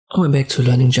We're back to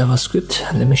learning JavaScript.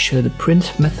 Let me show you the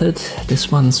print method.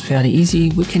 This one's fairly easy.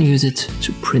 We can use it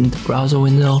to print the browser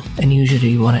window, and usually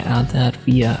you want to add that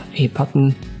via a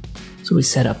button. So we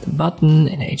set up the button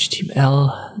in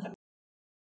HTML.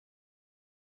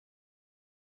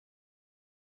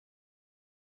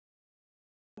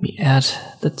 We add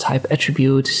the type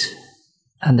attribute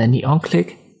and then the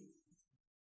onClick.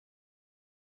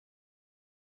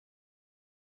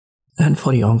 And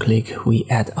for the onClick, we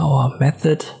add our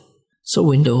method. So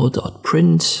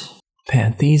window.print,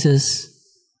 parentheses.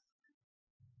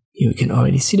 Here we can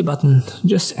already see the button.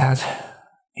 Just add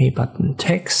a button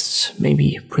text,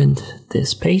 maybe print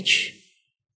this page.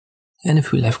 And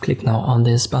if we left click now on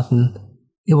this button,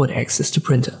 it would access the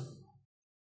printer.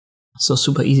 So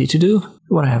super easy to do.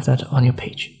 You want to have that on your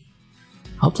page.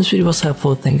 I hope this video was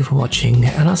helpful. Thank you for watching,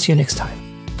 and I'll see you next time.